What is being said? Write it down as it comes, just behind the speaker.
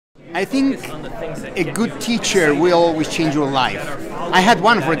I think a good teacher will always change your life. I had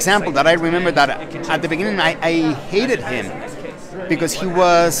one, for example, that I remember that at the beginning I hated him because he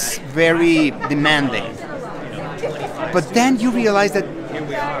was very demanding. But then you realize that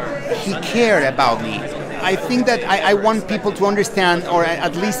he cared about me. I think that I want people to understand, or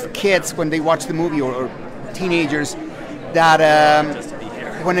at least kids when they watch the movie, or teenagers, that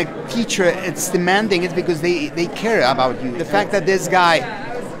when a teacher is demanding, it's because they care about you. The fact that this guy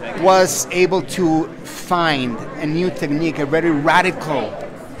was able to find a new technique, a very radical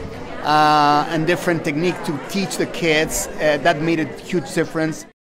and different technique to teach the kids, that made a huge difference.